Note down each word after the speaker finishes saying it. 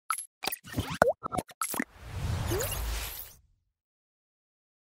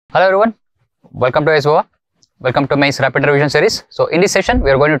Hello everyone, welcome to IASbaba. Welcome to Main's Rapid Revision series. So in this session, we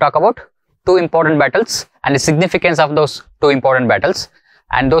are going to talk about two important battles and the significance of those two important battles.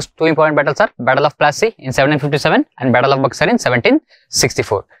 And those two important battles are Battle of PLASSEY in 1757 and Battle of Bazar in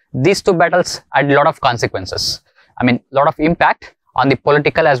 1764. These two battles had a lot of consequences. I mean, lot of impact on the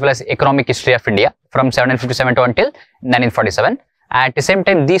political as well as economic history of India from 1757 to until 1947. At the same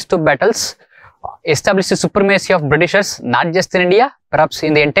time, these two battles established the supremacy of Britishers not just in India, perhaps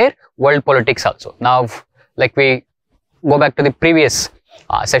in the entire world politics also. Now, like we go back to the previous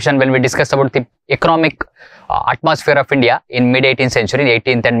session when we discussed about the economic atmosphere of India in mid 18th century,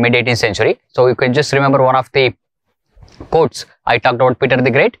 18th and mid 18th century. So you can just remember one of the quotes I talked about Peter the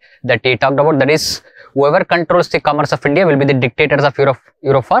Great, that he talked about, that is, whoever controls the commerce of India will be the dictators of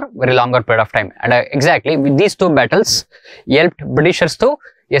Europe for very longer period of time. And exactly with these two battles helped Britishers to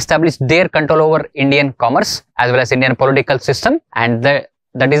establish their control over Indian commerce as well as Indian political system, and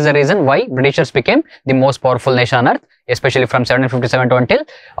that is the reason why Britishers became the most powerful nation on earth, especially from 1757 to until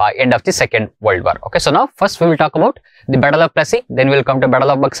end of the Second World War. Okay, so now first we will talk about the Battle of PLASSEY, then we will come to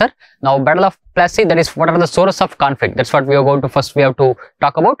Battle of Bazar. Now Battle of PLASSEey, that is, what are the sources of conflict? That's what we are going to first we have to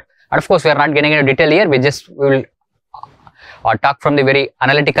talk about. And of course, we are not getting into detail here. We will talk from the very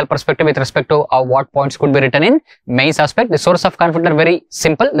analytical perspective with respect to what points could be written in Main's aspect. The source of conflict are very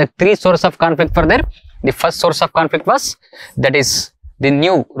simple. The three sources of conflict were there. The first source of conflict was, that is, the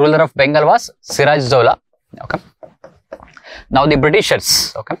new ruler of Bengal was Siraj-Dowla. Okay. Now the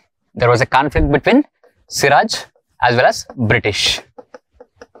Britishers. Okay. There was a conflict between Siraj as well as British.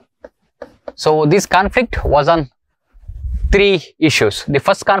 So this conflict was on three issues. The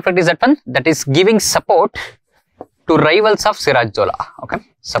first conflict is that one, that is giving support to rivals of Siraj-Dowla. Okay,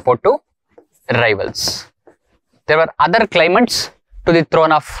 support to rivals. There were other claimants to the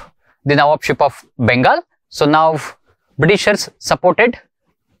throne of the Nawabship of Bengal. So now Britishers supported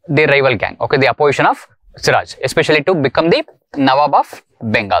the rival gang, okay, the opposition of Siraj, especially to become the Nawab of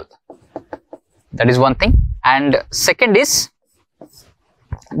Bengal. That is one thing. And second is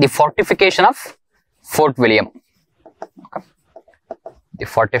the fortification of Fort William. Okay. The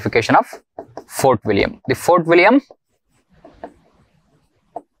fortification of Fort William. The Fort William,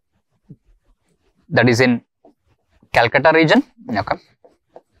 that is in Calcutta region. Okay.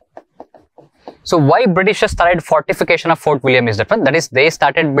 So why Britishers started fortification of Fort William is that one, that is, they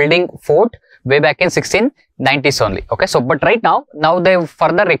started building fort way back in 1690s only. Okay, so but right now they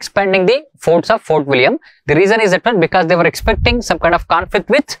further expanding the forts of Fort William. The reason is that one, because they were expecting some kind of conflict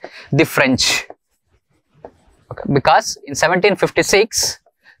with the French. Okay, because in 1756,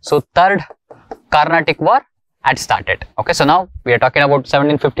 so Third Carnatic War had started. Okay, so now we are talking about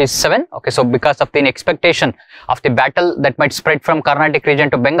 1757. Okay, so because of the expectation of the battle that might spread from Carnatic region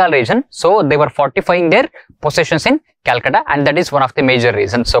to Bengal region, so they were fortifying their possessions in Calcutta, and that is one of the major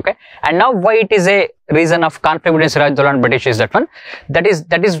reasons. Okay, and now why it is a reason of conflict between Siraj-Dowla and British is that one, that is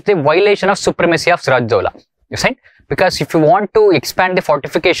the violation of supremacy of Siraj-Dowla. You see, because if you want to expand the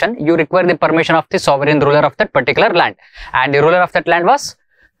fortification, you require the permission of the sovereign ruler of that particular land, and the ruler of that land was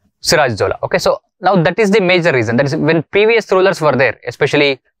Siraj-Dowla. Okay, so now that is the major reason. That is, when previous rulers were there,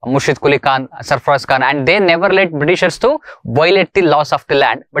 especially Murshid Quli Khan, Sarfaraz Khan, and they never let Britishers to violate the laws of the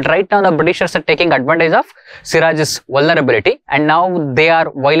land. But right now the Britishers are taking advantage of Siraj's vulnerability, and now they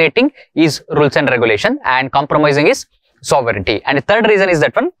are violating his rules and regulation and compromising his sovereignty. And the third reason is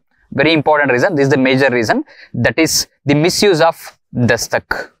that one, very important reason. This is the major reason. That is the misuse of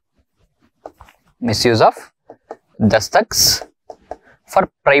dastak. Misuse of dastaks for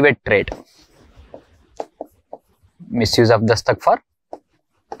private trade. Misuse of dastak for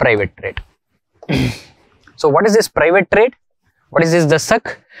private trade. So what is this private trade? What is this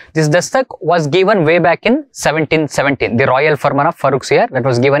dastak? This dastak was given way back in 1717. The royal firman of Farrukhsiyar, that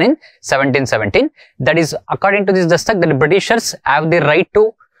was given in 1717. That is, according to this dastak, that the Britishers have the right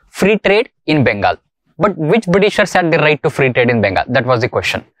to free trade in Bengal. But which Britishers had the right to free trade in Bengal? That was the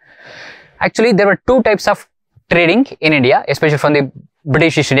question. Actually, there were two types of trading in India, especially from the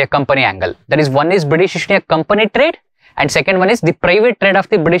British East India Company angle. That is, one is British East India Company trade, and second one is the private trade of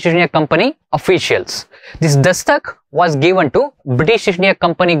the British East India Company officials. This dastak was given to British East India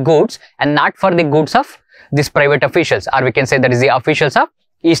Company goods and not for the goods of these private officials, or we can say that is the officials of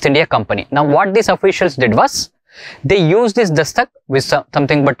East India Company. Now what these officials did was, they used this dastak with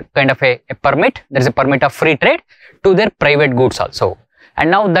something but kind of a permit, there is a permit of free trade, to their private goods also. And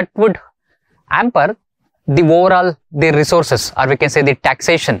now that would hamper the overall, the resources, or we can say the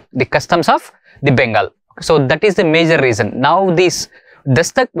taxation, the customs of the Bengal. So that is the major reason. Now this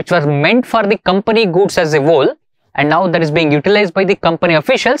dastak, which was meant for the company goods as a whole, and now that is being utilized by the company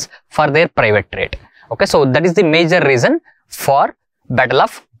officials for their private trade. Okay, so that is the major reason for Battle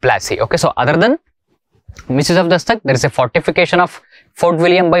of PLASSEY. Okay, so other than misuse of Dastak, there is a fortification of Fort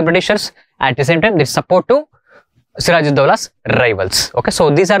William by Britishers. At the same time, there is support to Siraj-ud-Dowlah's rivals. Okay, so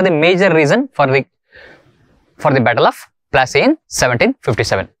these are the major reason for the Battle of PLASSEY in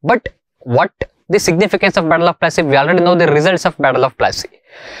 1757. But what the significance of Battle of PLASSEY? We already know the results of Battle of PLASSEY.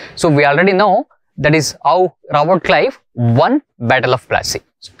 So we already know that is how Robert Clive won Battle of PLASSEY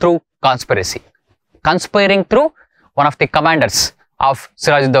through conspiracy, conspiring through one of the commanders of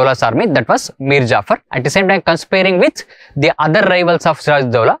Siraj-ud-Dowlah's army, that was Mir Jafar. At the same time, conspiring with the other rivals of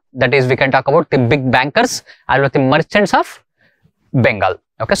Siraj-ud-Dowlah, that is, we can talk about the big bankers and the merchants of Bengal.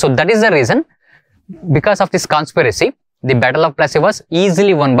 Okay, so that is the reason. Because of this conspiracy, the Battle of PLASSEY was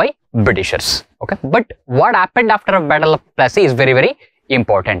easily won by Britishers. Okay, but what happened after a Battle of PLASSEY is very, very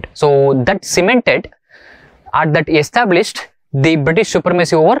important. So that cemented or that established the British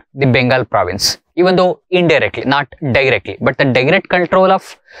supremacy over the Bengal province, even though indirectly, not directly, but the direct control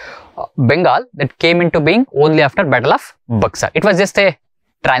of Bengal that came into being only after Battle of Bazar. It was just a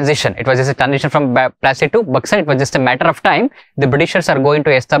transition. It was just a transition from PLASSEY to Bazar. It was just a matter of time. The Britishers are going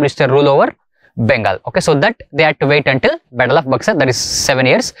to establish their rule over Bengal. Okay, so that they had to wait until Battle of Bazar, that is 7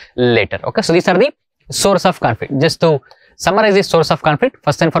 years later. Okay, so these are the source of conflict. Just to summarize the source of conflict,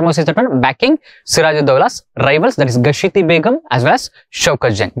 first and foremost is that one, backing Siraj-ud-Dowlah's rivals, that is Gashiti Begum as well as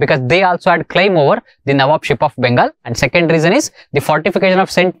Shaukat Jung, because they also had claim over the Nawabship of Bengal. And second reason is the fortification of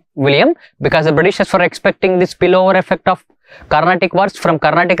St. William, because the Britishers were expecting the spillover effect of Carnatic wars from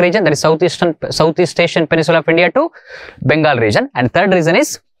Carnatic region, that is Southeast Asian Peninsula of India, to Bengal region. And third reason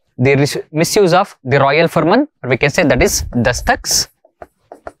is the misuse of the royal firman, or we can say that is Dastaks,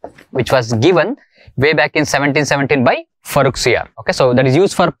 which was given way back in 1717 by Farooq Siyar. Okay, so that is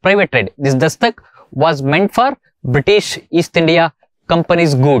used for private trade. This Dastak was meant for British East India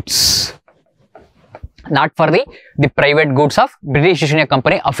Company's goods, not for the private goods of British East India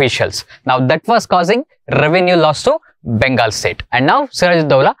Company officials. Now that was causing revenue loss to Bengal state. And now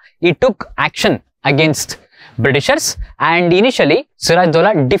Siraj-ud-Dowlah, he took action against Britishers, and initially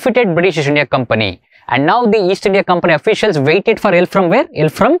Siraj-ud-Dowlah defeated British East India Company. And now the East India Company officials waited for help from where?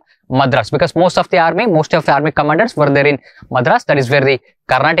 Help from Madras, because most of the army commanders were there in Madras. That is where the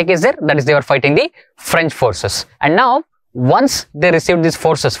Carnatic is there. That is, they were fighting the French forces. And now, once they received these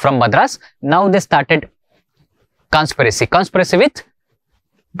forces from Madras, now they started conspiracy with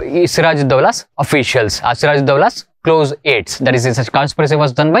Siraj-ud-Dowlah's officials, Siraj-ud-Dowlah's close aides. That is, such conspiracy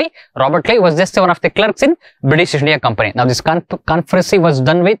was done by Robert Clive, was just one of the clerks in British East India Company. Now this conspiracy was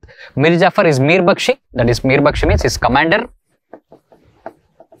done with Mir Jafar is Mir Bakshi. That is, Mir Bakshi means his commander,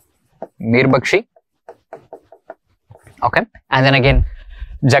 Mir Bakshi. Okay, and then again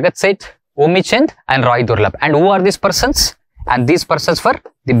Jagat Seth, Omi Chand and Roy Durlab. And who are these persons? And these persons were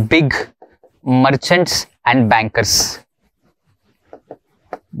the big merchants and bankers.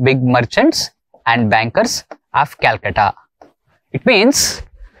 Big merchants and bankers of Calcutta. It means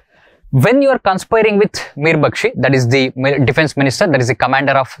when you are conspiring with Mir Bakshi, that is the defense minister, that is the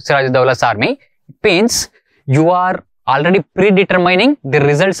commander of Siraj-ud-Dowlah's army, it means you are already predetermining the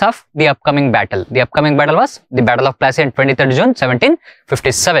results of the upcoming battle. The upcoming battle was the Battle of PLASSEY on 23rd June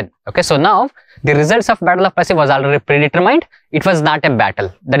 1757. Okay, so now the results of Battle of PLASSEY was already predetermined. It was not a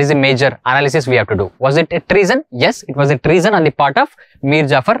battle. That is a major analysis we have to do. Was it a treason? Yes, it was a treason on the part of Mir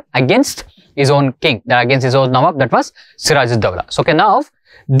Jafar against his own king, against his own Nawab, that was Siraj-ud-Dowlah. So, okay, now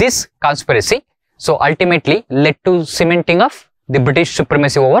this conspiracy so ultimately led to cementing of the British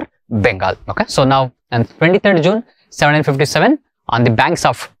supremacy over Bengal. Okay, so now on 23rd June 1757, on the banks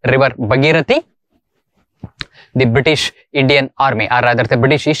of river Bhagirathi, the British Indian army, or rather the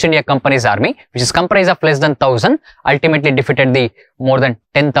British East India Company's army, which is comprised of less than 1,000, ultimately defeated the more than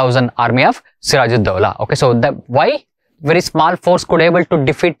 10,000 army of Siraj-ud-Dowlah. Okay, so why very small force could able to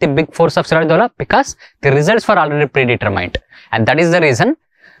defeat the big force of Siraj-ud-Dowlah? Because the results were already predetermined, and that is the reason.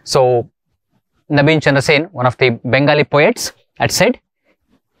 So Nabin Chandra Sen, one of the Bengali poets, had said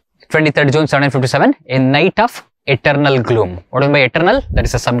 23rd June 1757, a night of eternal gloom. What is by eternal? That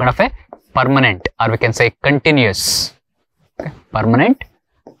is some kind of a permanent, or we can say continuous. Okay, permanent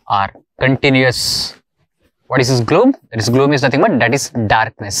or continuous. What is this gloom? That is, gloom is nothing but that is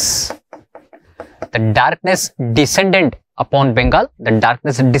darkness. The darkness descended upon Bengal, the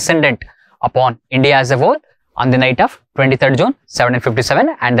darkness descended upon India as a whole on the night of 23rd June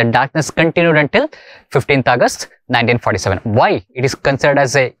 1757, and the darkness continued until 15th August 1947. Why it is considered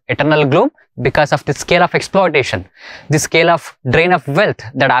as a eternal gloom? Because of the scale of exploitation, the scale of drain of wealth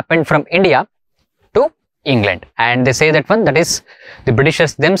that happened from India to England. And they say that one, that is the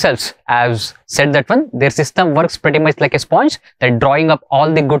Britishers themselves have said that one, their system works pretty much like a sponge, that drawing up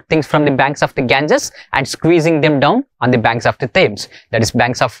all the good things from the banks of the Ganges and squeezing them down on the banks of the Thames. That is,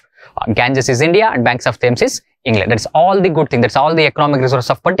 banks of Ganges is India and banks of Thames is England. That's all the good thing. That's all the economic resources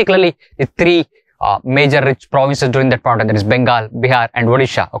of particularly the three major rich provinces during that point, that is Bengal, Bihar and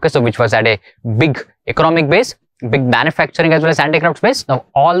Odisha. Okay, so which was at a big economic base, big manufacturing as well as handicrafts base. Now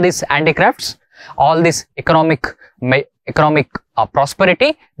all these handicrafts, all this economic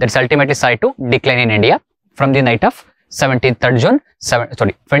prosperity, that's ultimately started to decline in India from the night of 23rd June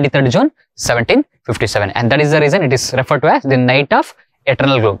 1757, and that is the reason it is referred to as the night of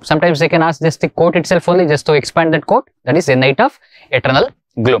eternal gloom. Sometimes they can ask just the quote itself only, just to expand that quote, that is the night of eternal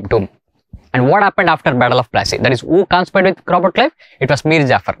gloom too. And what happened after Battle of Plassey? That is, who conspired with Robert Clive? It was Mir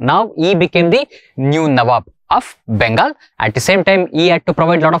Jafar. Now he became the new Nawab of Bengal. At the same time, he had to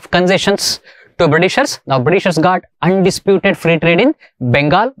provide a lot of concessions to Britishers. Now Britishers got undisputed free trade in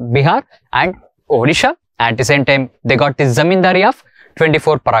Bengal, Bihar and Odisha. At the same time, they got the zamindari of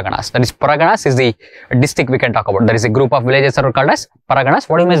 24 paraganas. That is, paraganas is the district we can talk about. There is a group of villages that are called as paraganas.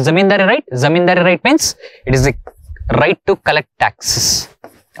 What do you mean zamindari right? Zamindari right means it is the right to collect taxes.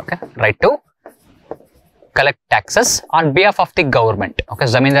 Okay, right to collect taxes on behalf of the government. Okay,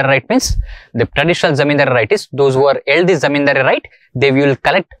 zamindari right means the traditional zamindari right is those who are held the zamindari right, they will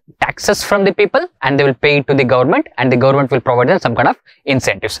collect taxes from the people and they will pay it to the government, and the government will provide them some kind of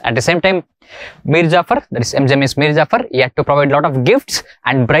incentives. At the same time, Mir Jafar, that is MJ means Mir Jafar, he had to provide a lot of gifts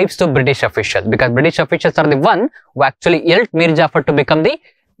and bribes to British officials, because British officials are the one who actually helped Mir Jafar to become the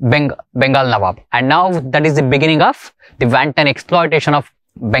Bengal Nawab. And now that is the beginning of the wanton exploitation of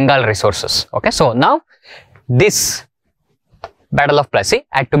Bengal resources. Okay, so now this Battle of Plassey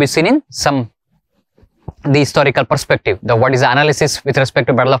had to be seen in the historical perspective. What is the analysis with respect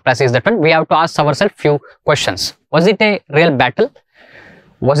to Battle of Plassey is that one, we have to ask ourselves few questions. Was it a real battle?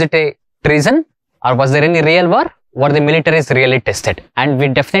 Was it a treason? Or was there any real war? Were the militaries really tested? And we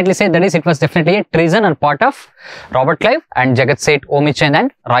definitely say that is, it was definitely a treason on part of Robert Clive and Jagat Seth Omichand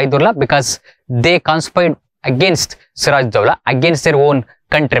and Rai Durla, because they conspired against Siraj Dowla, against their own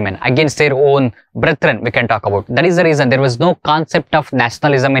countrymen, against their own brethren, we can talk about. That is the reason there was no concept of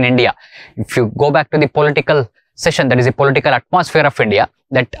nationalism in India. If you go back to the political session, that is the political atmosphere of India,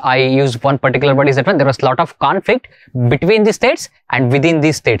 that I use one particular word is that one, there was a lot of conflict between the states and within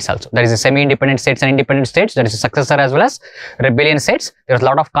these states also. There is a semi-independent states and independent states, there is a successor as well as rebellion states. There was a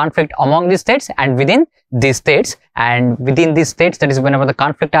lot of conflict among the states and within these states, and within these states, that is whenever the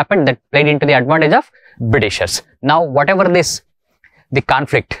conflict happened, that played into the advantage of Britishers. Now whatever the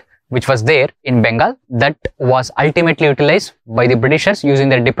conflict which was there in Bengal, that was ultimately utilized by the Britishers using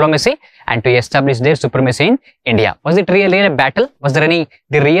their diplomacy and to establish their supremacy in India. Was it really a battle? Was there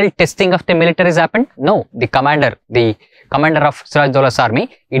the real testing of the militaries happened? No. The commander of Siraj Dowla's army,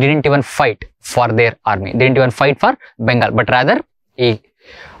 he didn't even fight for their army. They didn't even fight for Bengal, but rather he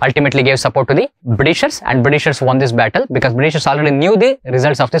ultimately gave support to the Britishers, and Britishers won this battle because Britishers already knew the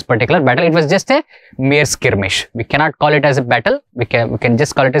results of this particular battle. It was just a mere skirmish. We cannot call it as a battle. We can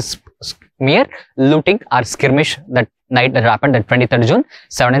just call it as mere looting or skirmish that night that happened at 23rd June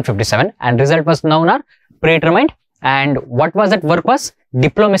 1757, and result was known or predetermined. And what was that work was?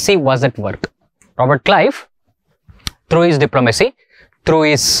 Diplomacy was at work. Robert Clive, through his diplomacy, through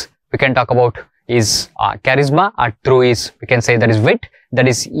his, we can talk about his charisma, or through his, we can say that is wit, that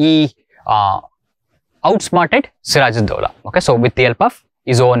is he outsmarted Siraj Dowla. Okay, so with the help of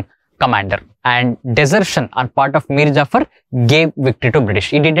his own commander, and desertion on part of Mir Jafar gave victory to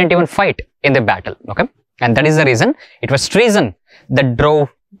British. He didn't even fight in the battle. Okay, and that is the reason it was treason that drove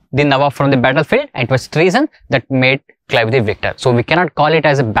the Nawab from the battlefield, and it was treason that made Clive the victor. So we cannot call it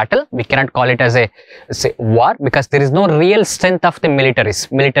as a battle, we cannot call it as a war, because there is no real strength of the militaries,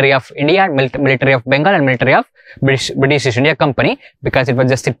 military of India, military of Bengal and military of British East India Company, because it was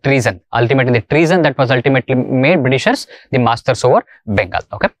just a treason. Ultimately the treason that was ultimately made Britishers the masters over Bengal.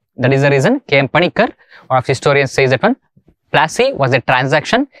 Okay, that is the reason K.M. Panikkar, one of the historians, says that one, Plassey was a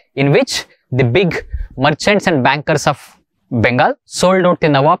transaction in which the big merchants and bankers of Bengal sold out the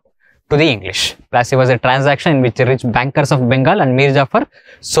Nawab to the English. Plassey was a transaction in which the rich bankers of Bengal and Mir Jafar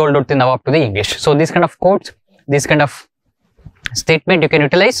sold out the Nawab to the English. So this kind of quotes, this kind of statement you can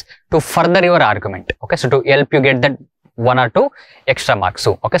utilize to further your argument. Okay, so to help you get that 1 or 2 extra marks.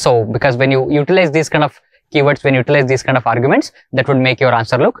 So okay, so because when you utilize these kind of keywords, when you utilize these kind of arguments, that would make your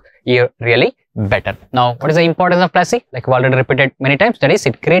answer look really better. Now, what is the importance of PLASSEY? Like we already repeated many times, that is,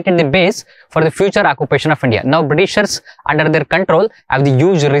 it created the base for the future occupation of India. Now, Britishers under their control have the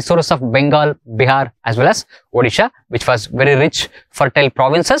huge resources of Bengal, Bihar as well as Odisha, which was very rich, fertile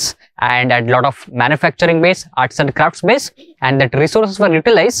provinces and had a lot of manufacturing base, arts and crafts base, and that resources were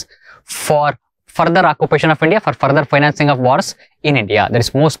utilized for further occupation of India, for further financing of wars in India. That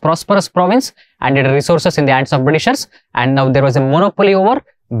is most prosperous province and it had resources in the hands of Britishers, and now there was a monopoly over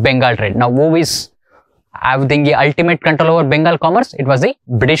Bengal trade. Now, who is having the ultimate control over Bengal commerce? It was the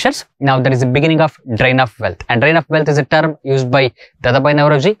Britishers. Now, there is the beginning of drain of wealth, and drain of wealth is a term used by Dadabhai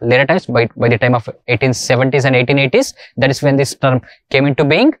Naoroji later times by the time of 1870s and 1880s. That is when this term came into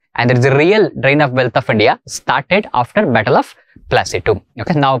being, and there is a real drain of wealth of India started after Battle of PLASSEY too.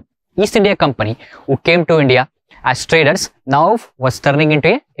 Okay, now East India Company, who came to India as traders, now was turning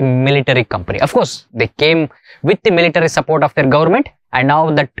into a military company. Of course, they came with the military support of their government, and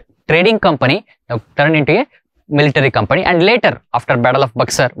now that trading company now turned into a military company. And later, after Battle of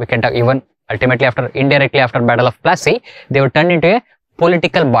Bazar, we can talk even ultimately indirectly after Battle of PLASSEY, they were turned into a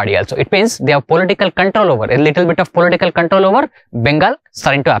political body also. It means they have political control over, a little bit of political control over Bengal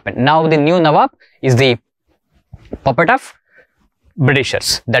starting to happen. Now the new Nawab is the puppet of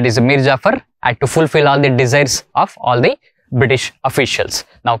Britishers, that is Mir Jafar, had to fulfill all the desires of all the British officials.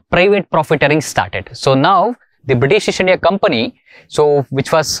 Now private profiteering started. So now the British East India Company,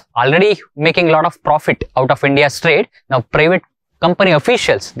 which was already making a lot of profit out of India's trade, now private company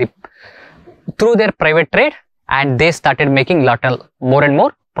officials, through their private trade, and they started making more and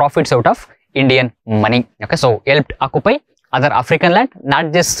more profits out of Indian money. Okay, so helped occupy other African land,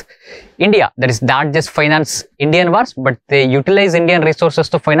 not just India, that is not just finance Indian wars, but they utilize Indian resources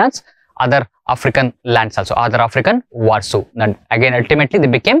to finance other African lands also, other African wars too. And again, ultimately they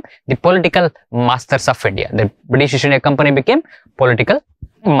became the political masters of India. The British East India Company became political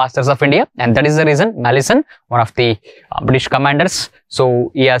masters of India, and that is the reason Malleson, one of the British commanders,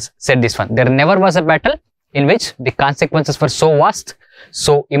 so he has said this one: there never was a battle in which the consequences were so vast,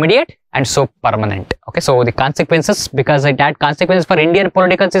 so immediate and so permanent. Okay, so the consequences, because it had consequences for Indian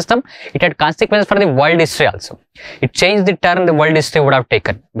political system, it had consequences for the world history also. It changed the turn the world history would have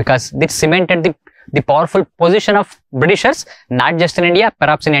taken, because this cemented the powerful position of Britishers, not just in India,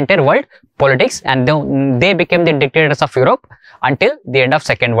 perhaps in entire world politics, and they became the dictators of Europe until the end of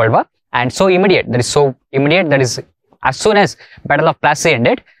Second World War. And so immediate, that is as soon as Battle of PLASSEY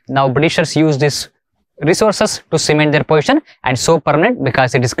ended, now Britishers used this resources to cement their position, and so permanent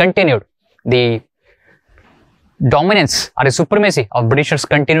because it is continued. The dominance or the supremacy of Britishers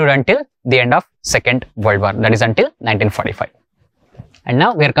continued until the end of Second World War, that is until 1945. And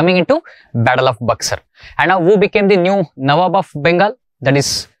now we are coming into Battle of Bazar. And now who became the new Nawab of Bengal? That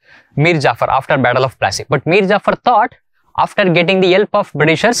is Mir Jafar after Battle of PLASSEY. But Mir Jafar thought after getting the help of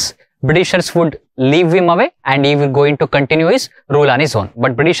Britishers would leave him away and he will going to continue his rule on his own.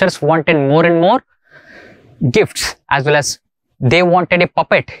 But Britishers wanted more and more gifts, as well as they wanted a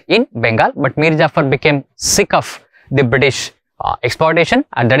puppet in Bengal. But Mir Jafar became sick of the British exploitation,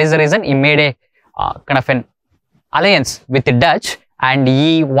 and that is the reason he made a kind of an alliance with the Dutch, and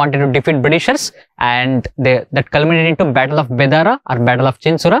he wanted to defeat Britishers, and that culminated into Battle of Bada or Battle of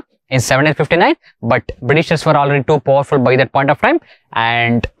Chinsura in 1759. But Britishers were already too powerful by that point of time,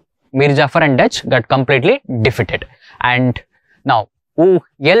 and Mir Jafar and Dutch got completely defeated. And now who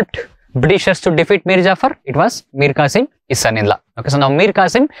helped Britishers to defeat Mir Jafar? It was Mir Qasim, his son-in-law. Okay, so now Mir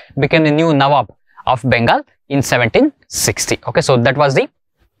Qasim became the new Nawab of Bengal in 1760. Okay, so that was the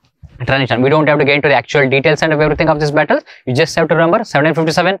transition. We don't have to get into the actual details and everything of this battle. You just have to remember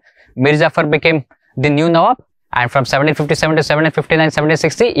 1757, Mir Jafar became the new Nawab, and from 1757 to 1759,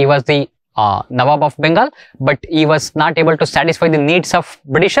 1760, he was the Nawab of Bengal, but he was not able to satisfy the needs of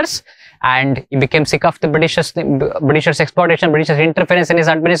Britishers, and he became sick of the Britishers exploitation, Britishers interference in his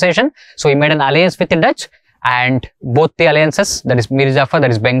administration. So he made an alliance with the Dutch, and both the alliances, that is Mir Jafar,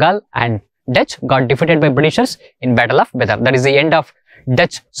 that is Bengal, and Dutch, got defeated by Britishers in Battle of Bazar. That is the end of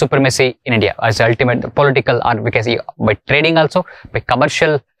Dutch supremacy in India as the ultimate political, or we can see by trading also, by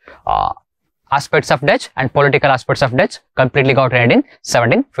commercial aspects of Dutch and political aspects of Dutch completely got ended in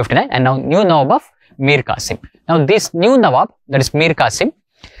 1759. And now new Nawab of Mir Qasim. Now this new Nawab, that is Mir Qasim,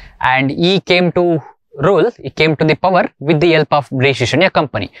 and he came to rule, he came to the power with the help of British East India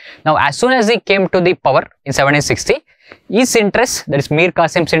Company. Now as soon as he came to the power in 1760, his interests, that is Mir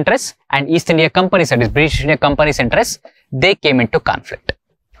Qasim's interests, and East India Company's, that is British East India Company's interests, they came into conflict.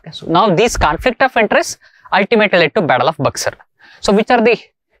 Okay, so now this conflict of interests ultimately led to Battle of Bazar. So which are the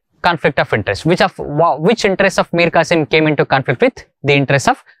conflict of interest. Which interest of Mir Qasim came into conflict with the interest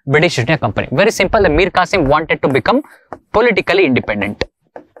of British East India Company? Very simple. The Mir Qasim wanted to become politically independent.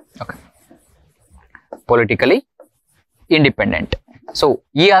 Okay. Politically independent. So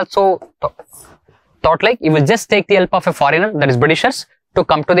he also thought like he will just take the help of a foreigner, that is Britishers, to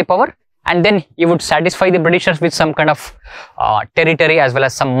come to the power, and then he would satisfy the Britishers with some kind of territory as well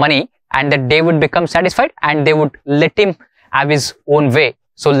as some money, and that they would become satisfied and they would let him have his own way.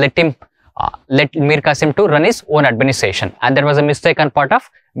 So let Mir Qasim to run his own administration, and that was a mistake on part of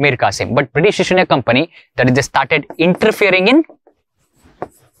Mir Qasim. But British East India Company, that is, they started interfering in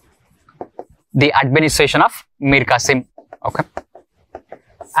the administration of Mir Qasim. Okay.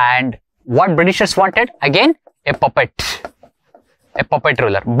 And what Britishers wanted? Again, a puppet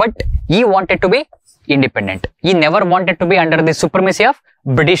ruler. But he wanted to be independent. He never wanted to be under the supremacy of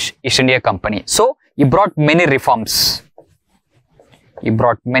British East India Company. So he brought many reforms.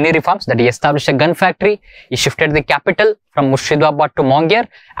 That he established a gun factory, he shifted the capital from Murshidabad to Mongia,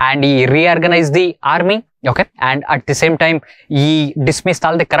 and he reorganized the army. Okay, and at the same time he dismissed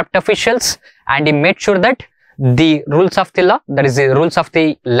all the corrupt officials, and he made sure that the rules of the law, that is the rules of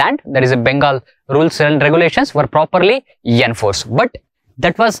the land, that is the Bengal rules and regulations, were properly enforced. But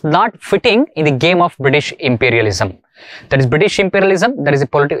that was not fitting in the game of British imperialism. That is British imperialism, that is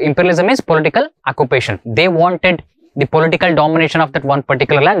imperialism is political occupation. They wanted the political domination of that one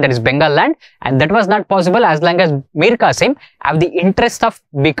particular land, that is Bengal land, and that was not possible as long as Mir Qasim have the interest of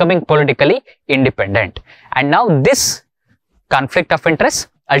becoming politically independent. And now this conflict of interest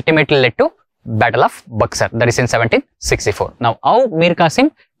ultimately led to Battle of Bazar, that is in 1764. Now how Mir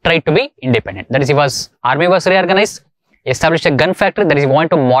Qasim tried to be independent, that is army was reorganized, established a gun factory, that is he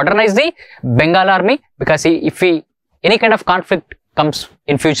wanted to modernize the Bengal army, because if any kind of conflict comes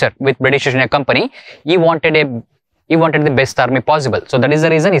in future with British East India Company, he wanted the best army possible. So that is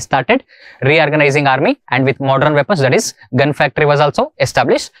the reason he started reorganizing army, and with modern weapons, that is gun factory was also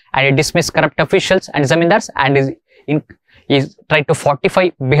established, and he dismissed corrupt officials and zamindars, and he tried to fortify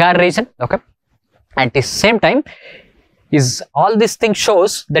Bihar region. Okay, at the same time, all these things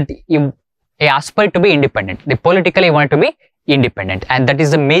shows that he aspired to be independent. They politically wanted to be independent, and that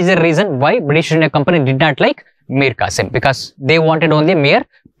is the major reason why British East India Company did not like Mir Qasim, because they wanted only a mere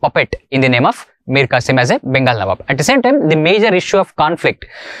puppet in the name of Mir Qasim as a Bengal Nawab. At the same time, the major issue of conflict,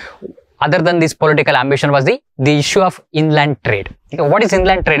 other than this political ambition, was the issue of inland trade. Okay, what is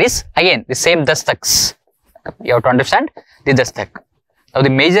inland trade is, again, the same dastaks. You have to understand the dastak. Now, the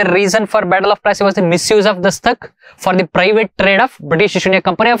major reason for Battle of Plassey was the misuse of dastak for the private trade of British East India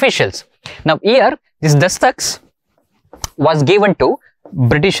Company officials. Now, here, this dastaks was given to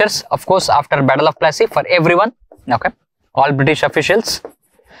Britishers, of course, after Battle of Plassey, for everyone. Okay, all British officials.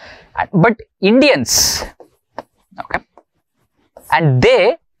 But Indians, okay, and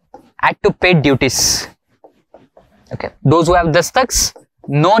they had to pay duties. Okay, those who have dastaks,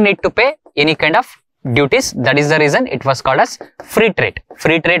 no need to pay any kind of duties. That is the reason it was called as free trade.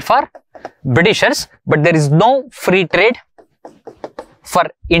 Free trade for Britishers, but there is no free trade for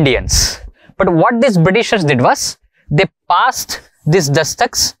Indians. But what these Britishers did was, they passed these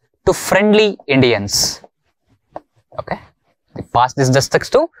dastaks to friendly Indians. Okay, they passed these dastaks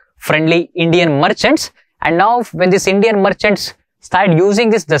to friendly Indian merchants, and now when these Indian merchants started using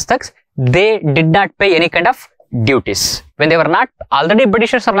these dastaks, they did not pay any kind of duties. When they were not, already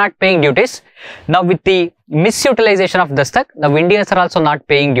Britishers are not paying duties. Now with the misutilization of dastak, now Indians are also not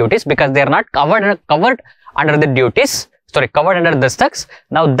paying duties, because they are not covered under the duties, covered under dastaks.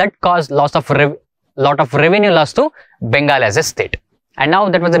 Now that caused lot of revenue loss to Bengal as a state. And now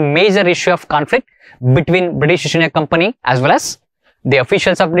that was a major issue of conflict between British East India Company as well as the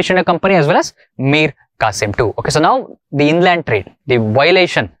officials of British East India Company as well as Mir Qasim too. Okay, so now the inland trade, the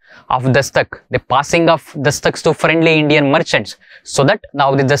violation of dastak, the passing of dastaks to friendly Indian merchants, so that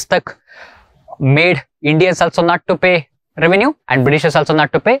now the dastak made Indians also not to pay revenue and Britishers also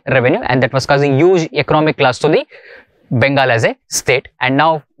not to pay revenue, and that was causing huge economic loss to the Bengal as a state. And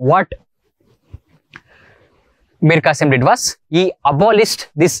now what Mir Qasim did was, he abolished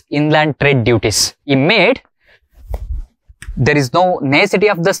this inland trade duties. He made, there is no necessity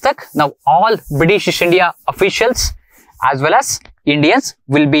of dastak. Now all British East India officials as well as Indians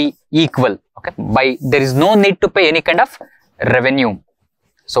will be equal. Okay, there is no need to pay any kind of revenue.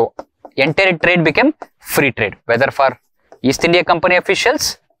 So entire trade became free trade, whether for East India Company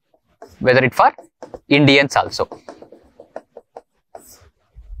officials, whether it for Indians also.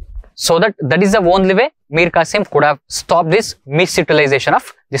 So that is the only way Mir Qasim could have stopped this misutilization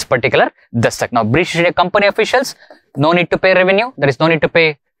of this particular dastak. Now British India Company officials, no need to pay revenue, there is no need to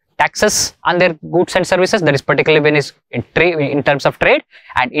pay taxes on their goods and services, that is particularly when is in terms of trade,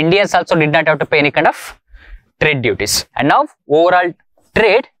 and Indians also did not have to pay any kind of trade duties. And now overall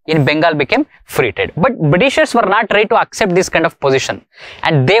trade in Bengal became free trade. But Britishers were not ready to accept this kind of position,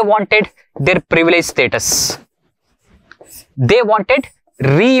 and they wanted their privileged status. They wanted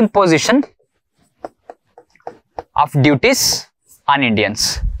reimposition of duties on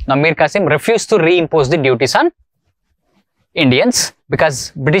Indians. Now Mir Qasim refused to reimpose the duties on Indians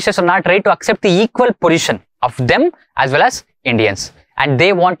because Britishers were not ready to accept the equal position of them as well as Indians, and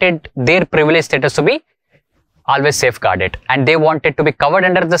they wanted their privileged status to be always safeguarded, and they wanted to be covered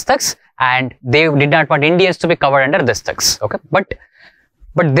under Dastaks, and they did not want Indians to be covered under Dastaks. Okay,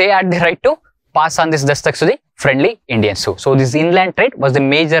 but they had the right to pass on this Dastaks to the friendly Indians too. So this inland trade was the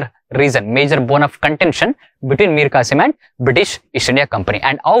major reason, major bone of contention between Mir Qasim and British East India Company.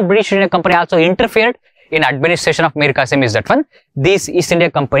 And how British East India Company also interfered in administration of Mir Qasim is that one, these East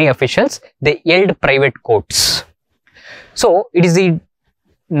India Company officials, they held private courts. So it is the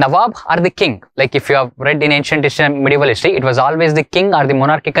Nawab or the king, like if you have read in ancient medieval history, it was always the king or the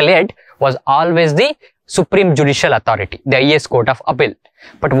monarchical head was always the supreme judicial authority, the highest court of appeal.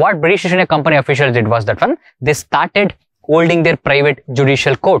 But what British East India Company officials did was that one, they started holding their private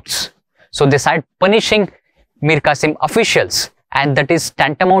judicial courts. So they started punishing Mir Qasim officials, and that is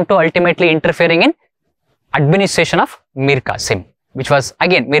tantamount to ultimately interfering in administration of Mir Qasim, which was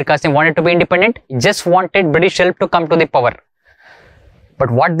again, Mir Qasim wanted to be independent, just wanted British help to come to the power. But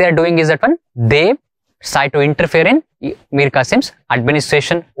what they are doing is that one, they started to interfere in Mir Qasim's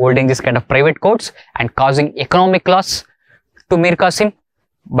administration, holding this kind of private courts and causing economic loss to Mir Qasim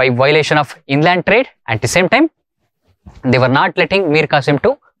by violation of inland trade. At the same time, they were not letting Mir Qasim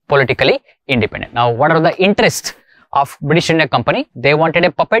to politically independent. Now, what are the interests of British India Company? They wanted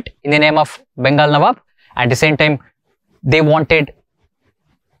a puppet in the name of Bengal Nawab. At the same time, they wanted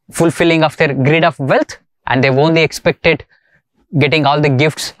fulfilling of their greed of wealth, and they only expected getting all the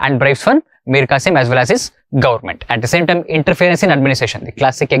gifts and bribes from Mir Qasim as well as his government. At the same time, interference in administration. The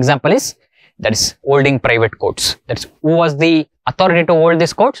classic example is that is holding private courts. That's who was the authority to hold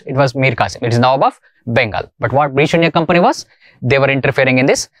these courts? It was Mir Qasim. It is Nawab of Bengal. But what British India Company was, they were interfering in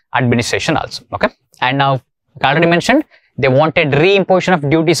this administration also. Okay, and now I already mentioned they wanted reimposition of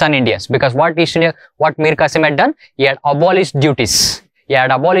duties on Indians, because what Mir Qasim had done, he had abolished duties. He had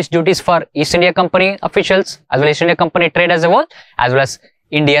abolished duties for East India Company officials as well as East India Company trade as a whole, as well as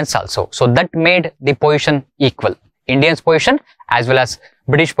Indians also. So that made the position equal. Indians' position as well as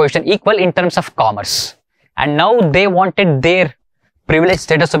British position equal in terms of commerce. And now they wanted their privileged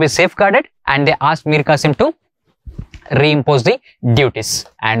status to be safeguarded, and they asked Mir Qasim to reimpose the duties.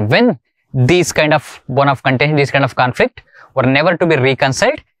 And when these kind of bone of contention, these kind of conflict were never to be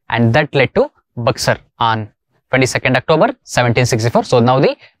reconciled, and that led to Bazar on 22nd October 1764. So now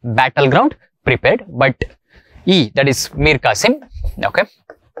the battleground prepared, but that is Mir Qasim, okay,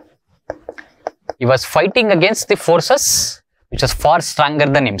 he was fighting against the forces which was far stronger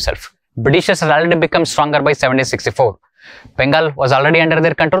than himself. Britishers had already become stronger by 1764. Bengal was already under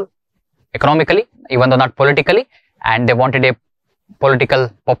their control economically, even though not politically, and they wanted a political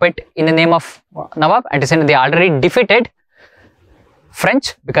puppet in the name of Nawab. At the same time, they already defeated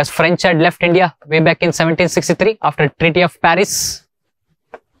French, because French had left India way back in 1763 after Treaty of Paris.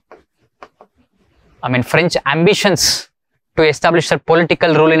 I mean, French ambitions to establish a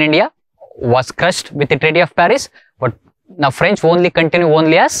political rule in India was crushed with the Treaty of Paris, but now French only continue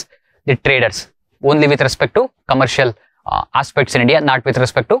only as the traders, only with respect to commercial aspects in India, not with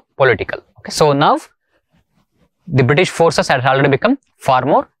respect to political. Okay, so now the British forces had already become far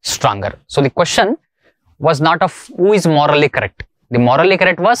more stronger. So the question was not of who is morally correct. The morally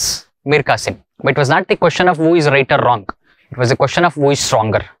correct was Mir Qasim, but it was not the question of who is right or wrong. It was the question of who is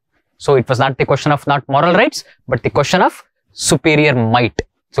stronger. So it was not the question of not moral rights, but the question of superior might.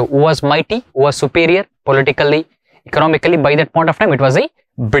 So who was mighty, who was superior politically, economically? By that point of time, it was the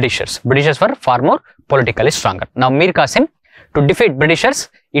Britishers. Britishers were far more politically stronger. Now Mir Qasim, to defeat Britishers,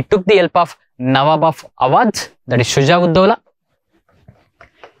 he took the help of Nawab of Awadh, that is Shuja'ud-Dawla.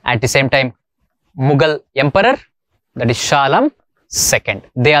 At the same time, Mughal Emperor, that is Shah Alam II.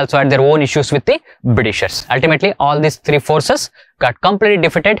 They also had their own issues with the Britishers. Ultimately, all these three forces got completely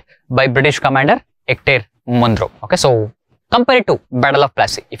defeated by British commander Hector Munro. Okay, so compare it to Battle of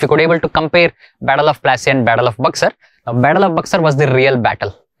Plassey. If you could able to compare Battle of Plassey and Battle of Bazar, now Battle of Bazar was the real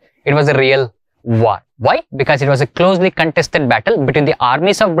battle. It was a real war. Why? Because it was a closely contested battle between the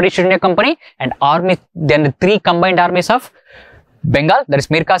armies of British India Company and then the three combined armies of Bengal, that is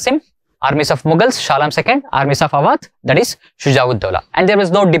Mir Qasim, armies of Mughals, Shah Alam II, armies of Awadh, that is Shuja'ud-Dawla. And there was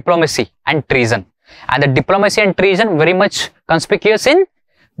no diplomacy and treason. And the diplomacy and treason very much conspicuous in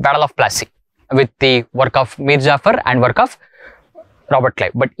Battle of Plassey with the work of Mir Jafar and work of Robert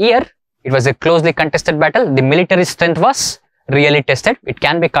Clive. But here it was a closely contested battle. The military strength was really tested. It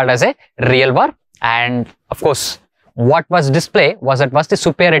can be called as a real war. And of course, what was displayed was the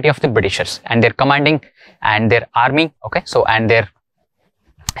superiority of the Britishers and their commanding and their army. Okay, so and their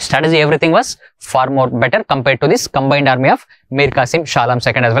strategy, everything was far more better compared to this combined army of Mir Qasim, Shah Alam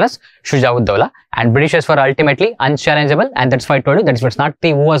II as well as Shuja'ud-Dawla. And Britishers were ultimately unchallengeable, and that's why I told you that it was not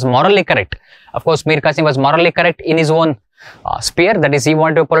the who was morally correct. Of course, Mir Qasim was morally correct in his own sphere, that is, he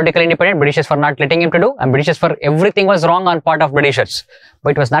wanted to be politically independent. Britishers were not letting him to do, and Britishers for everything was wrong on part of Britishers.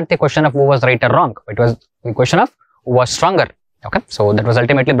 But it was not the question of who was right or wrong. It was the question of who was stronger. Okay, so that was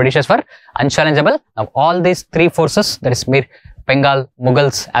ultimately Britishers were unchallengeable. Now all these three forces, that is Mir, Bengal,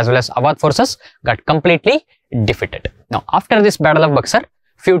 Mughals as well as Awadh forces, got completely defeated. Now after this Battle of Buxar,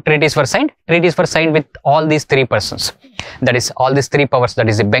 few treaties were signed. Treaties were signed with all these three persons, that is all these three powers, that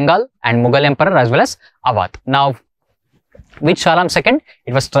is the Bengal and Mughal Emperor as well as Awadh. Now with Shah Alam II,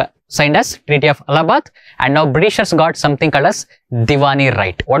 it was signed as Treaty of Allahabad, and now Britishers got something called as Diwani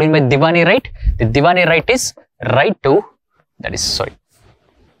right. What do you mean by Diwani right? The Diwani right is right to, that is, sorry,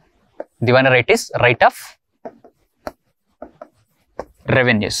 Diwani right is right of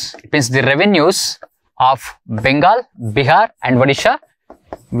revenues. It means the revenues of Bengal, Bihar and Odisha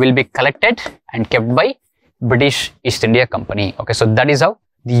will be collected and kept by British East India Company. Okay, so that is how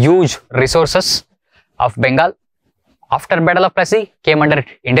the huge resources of Bengal after Battle of Plassey came under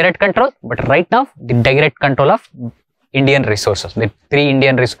indirect control, but right now the direct control of Indian resources, the three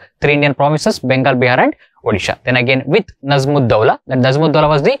Indian provinces, Bengal, Bihar and Odisha. Then again with Nazmud-Dawla, that Nazmud-Dawla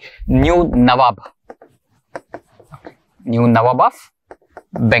was the new Nawab, okay, new Nawab of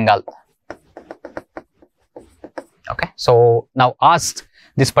Bengal. Okay, so now asked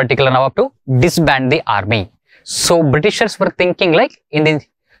this particular Nawab to disband the army. So Britishers were thinking like in the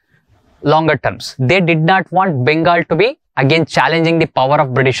longer terms. They did not want Bengal to be again challenging the power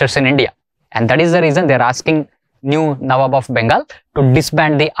of Britishers in India, and that is the reason they are asking new Nawab of Bengal to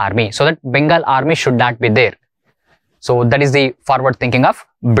disband the army so that Bengal army should not be there. So that is the forward thinking of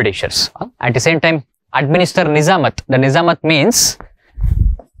Britishers. At the same time, administer Nizamat. The Nizamat means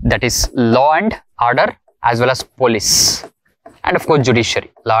that is law and order as well as police, and of course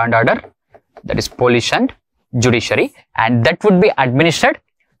judiciary. Law and order, that is police and judiciary, and that would be administered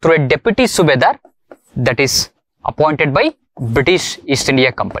through a deputy subedar that is appointed by British East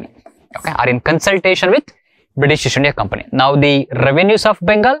India Company, okay, or in consultation with British East India Company. Now the revenues of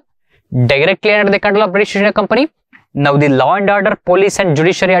Bengal directly under the control of British East India Company. Now the law and order, police and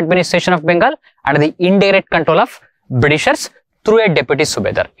judiciary administration of Bengal under the indirect control of Britishers through a deputy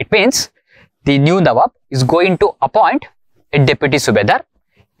subedar. It means the new Nawab is going to appoint a deputy subedar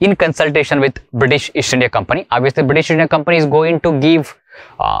in consultation with British East India Company. Obviously, British East India Company is going to give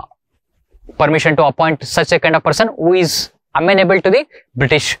permission to appoint such a kind of person who is amenable to the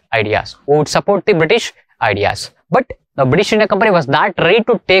British ideas, who would support the British ideas. But the British India Company was not ready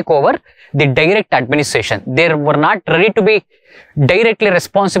to take over the direct administration. They were not ready to be directly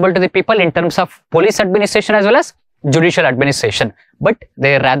responsible to the people in terms of police administration as well as judicial administration, but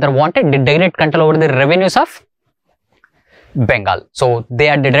they rather wanted the direct control over the revenues of Bengal. So they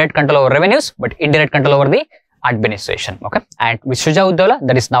had the direct control over revenues but indirect control over the administration. Okay, and with Shuja'ud-Dawla,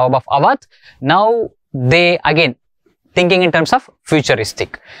 that is Nawab of Awadh, now they again thinking in terms of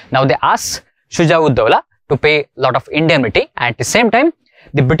futuristic. Now they asked Shuja'ud-Dawla to pay a lot of indemnity, and at the same time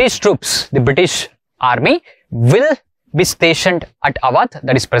the British troops, the British army will be stationed at Awadh,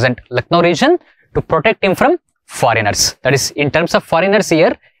 that is present Lucknow region, to protect him from foreigners. That is, in terms of foreigners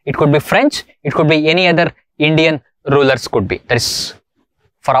here, it could be French, it could be any other Indian rulers could be. That is,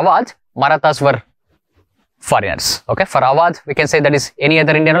 for Awadh, Marathas were foreigners. Okay, for Awadh, we can say that is any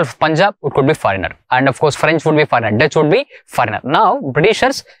other Indian of Punjab, it could be foreigner, and of course French would be foreigner, Dutch would be foreigner. Now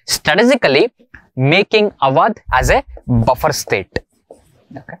Britishers strategically making Awadh as a buffer state,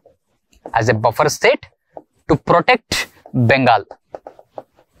 okay, as a buffer state to protect Bengal,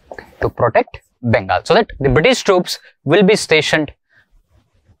 to protect Bengal, so that the British troops will be stationed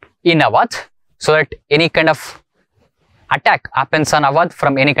in Awadh, so that any kind of attack happens on Awadh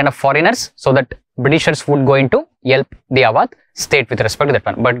from any kind of foreigners, so that Britishers would going to help the Awadh state with respect to that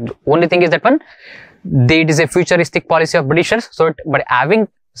one. But only thing is that one, it is a futuristic policy of Britishers, so that, but having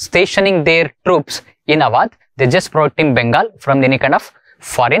stationing their troops in Awadh, they just protecting Bengal from any kind of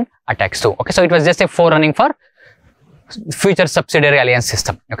foreign attacks too. Okay, so it was just a forerunning for future subsidiary alliance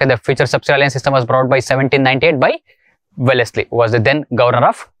system. Okay, the future subsidiary alliance system was brought by 1798 by Wellesley, who was the then governor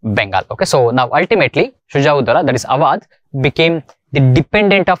of Bengal. Okay, so now ultimately Shuja'ud-Dawla, that is Awadh, became the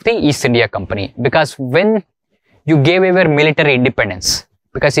dependent of the East India Company, because when you gave away military independence,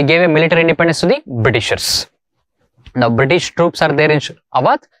 Because he gave a military independence to the Britishers. Now British troops are there in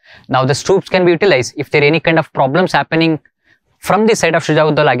Awadh. Now the troops can be utilized if there are any kind of problems happening from the side of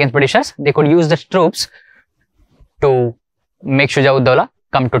Shujauddaulah against Britishers. They could use the troops to make Shujauddaulah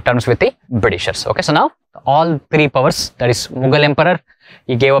come to terms with the Britishers. Okay, so now all three powers, that is Mughal Emperor,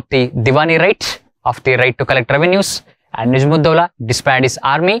 he gave up the Diwani right of the right to collect revenues, and Nizamud-Dawla disbanded his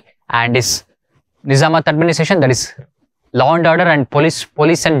army and his Nizamat administration, that is law and order and police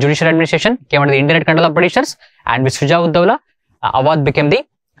and judicial administration came under the indirect control of Britishers, and with Shujauddaulah, Awadh became the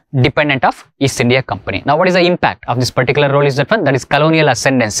dependent of East India Company. Now what is the impact of this particular role is that one, that is colonial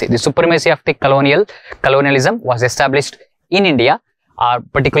ascendancy. The supremacy of the colonialism was established in India,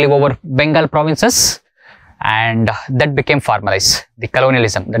 particularly over Bengal provinces, and that became formalized. The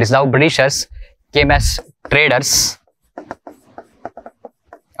colonialism, that is how Britishers came as traders,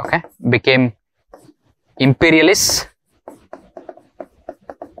 okay, became imperialists,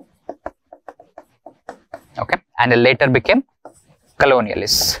 okay, and later became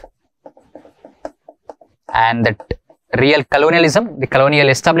colonialists. And that real colonialism, the colonial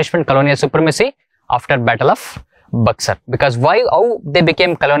establishment, colonial supremacy after Battle of Bazar. Because how they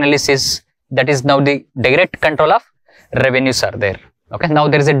became colonialists is, that is now the direct control of revenues are there. Okay, now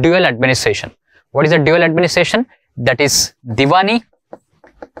there is a dual administration. What is a dual administration? That is Diwani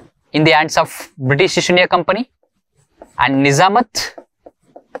in the hands of British East India Company, and Nizamat,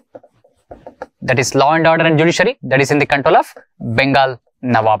 that is law and order and judiciary, that is in the control of Bengal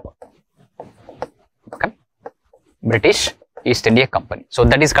Nawab. Okay, British East India Company. So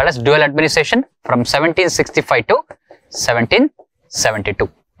that is called as dual administration from 1765 to 1772.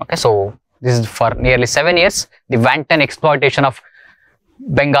 Okay, so this is for nearly 7 years. The wanton exploitation of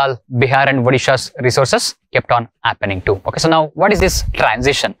Bengal, Bihar and Odisha's resources kept on happening too. Okay, so now what is this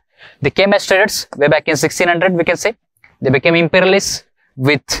transition? They came as traders way back in 1600, we can say. They became imperialists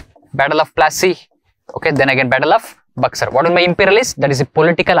with Battle of PLASSEY. Okay, then again Battle of Bazar. What is my imperialist? That is a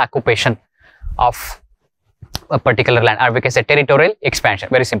political occupation of a particular land, or we can say territorial expansion.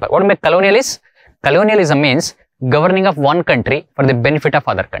 Very simple. What is my colonialist? Colonialism means governing of one country for the benefit of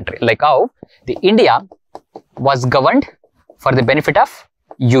other country. Like how the India was governed for the benefit of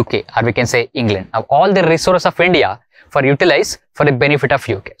UK, or we can say England. Now all the resources of India for utilize for the benefit of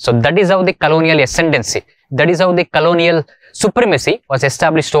UK. So that is how the colonial ascendancy, that is how the colonial supremacy was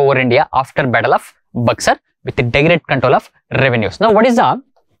established over India after Battle of Bazar with the direct control of revenues. Now what is the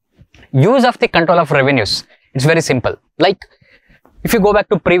use of the control of revenues? It's very simple. Like if you go back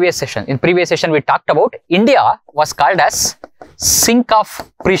to previous session, in previous session we talked about India was called as sink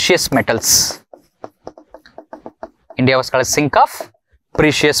of precious metals. India was called as sink of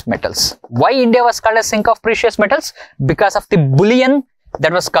precious metals. Why India was called as sink of precious metals? Because of the bullion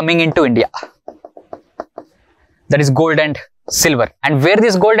that was coming into India. That is gold and silver. And where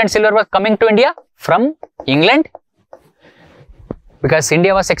this gold and silver was coming to India? From England. Because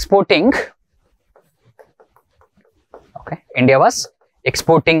India was exporting, okay, India was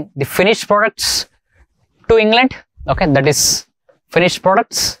exporting the finished products to England. Okay, that is finished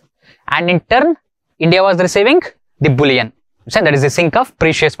products. And in turn, India was receiving the bullion. So that is the sink of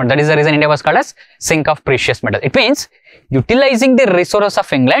precious metal. That is the reason India was called as sink of precious metal. It means utilizing the resources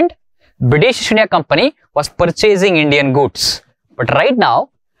of England, British East India Company was purchasing Indian goods. But right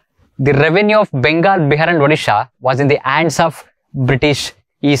now, the revenue of Bengal, Bihar and Odisha was in the hands of British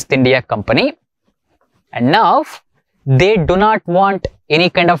East India Company. And now, they do not want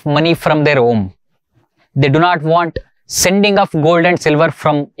any kind of money from their home. They do not want sending of gold and silver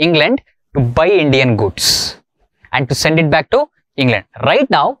from England to buy Indian goods and to send it back to England. Right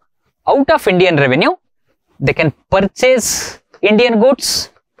now, out of Indian revenue, they can purchase Indian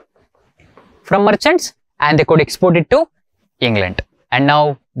goods from merchants and they could export it to England. And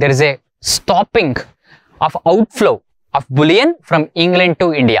now there is a stopping of outflow of bullion from England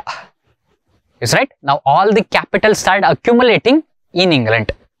to India. Is right? Now all the capital started accumulating in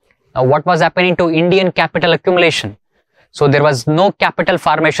England. Now what was happening to Indian capital accumulation? So there was no capital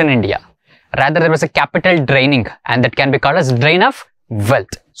formation in India. Rather, there was a capital draining, and that can be called as drain of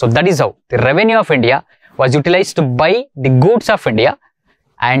wealth. So that is how the revenue of India was utilized to buy the goods of India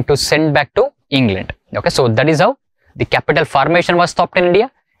and to send back to England. Okay, so that is how the capital formation was stopped in India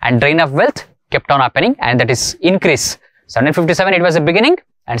and drain of wealth kept on happening, and that is increase. 1757 it was the beginning,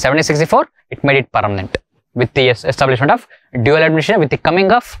 and 1764 it made it permanent with the establishment of dual administration, with the coming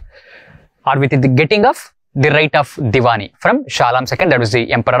of or with the getting of the right of Diwani from Shah Alam II, that was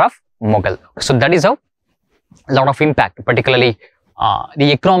the emperor of Mughal. So that is how a lot of impact, particularly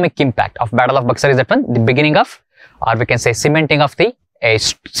the economic impact of Battle of Bazar is that one, the beginning of, or we can say cementing of the a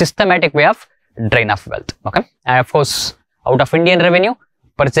systematic way of drain of wealth. Okay, and of course out of Indian revenue,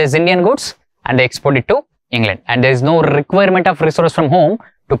 purchase Indian goods and they export it to England, and there is no requirement of resource from home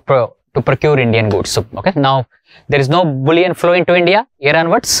to procure Indian goods. So, okay, now there is no bullion flow into India here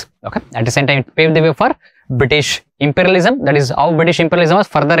onwards. Okay, at the same time, it paved the way for British imperialism. That is how British imperialism was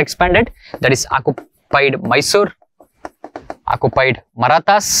further expanded. That is occupied Mysore, occupied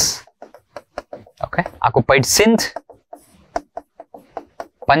Marathas, okay, occupied Sindh,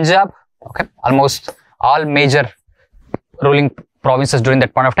 Punjab. Okay, almost all major ruling provinces during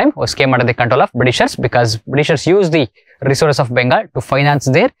that point of time came under the control of Britishers, because Britishers used the resources of Bengal to finance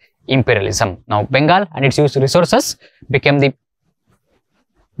their imperialism. Now, Bengal and its used resources became the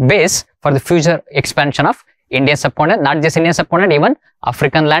base for the future expansion of Indian subcontinent, not just Indian subcontinent, even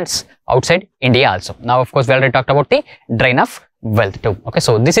African lands outside India also. Now, of course, we already talked about the drain of wealth too. Okay,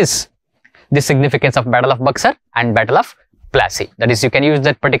 so this is the significance of Battle of Buxar and Battle of Plassey. That is, you can use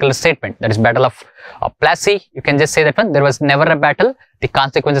that particular statement. That is Battle of Plassey. You can just say that one. There was never a battle. The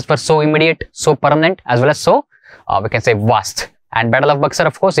consequences were so immediate, so permanent, as well as so we can say vast. And Battle of Buxar,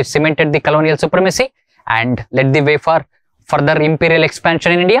 of course, it cemented the colonial supremacy and led the way for further imperial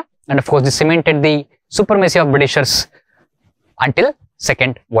expansion in India. And of course, this cemented the supremacy of Britishers until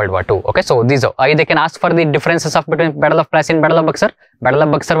Second World War II. Okay, so these are they can ask for the differences of between Battle of Plassey and Battle of Buxar. Battle of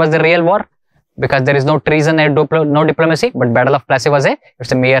Buxar was the real war, because there is no treason and no diplomacy, but Battle of Plassey was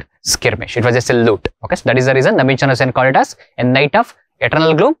it's a mere skirmish. It was just a loot. Okay, so that is the reason Nabi Chandralayout called it as a night of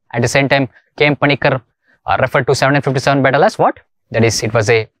eternal gloom. At the same time, K.M. Panikkar referred to 1757 battle as what? That is, it was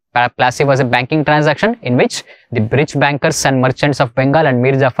Plassey was a banking transaction in which the rich bankers and merchants of Bengal and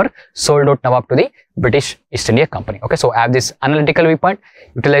Mir Jafar sold out Nawab to the British East India Company. Okay, so I have this analytical viewpoint,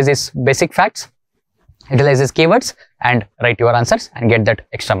 utilize these basic facts, utilize these keywords, and write your answers and get that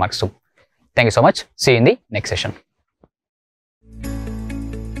extra marks too. Thank you so much. See you in the next session.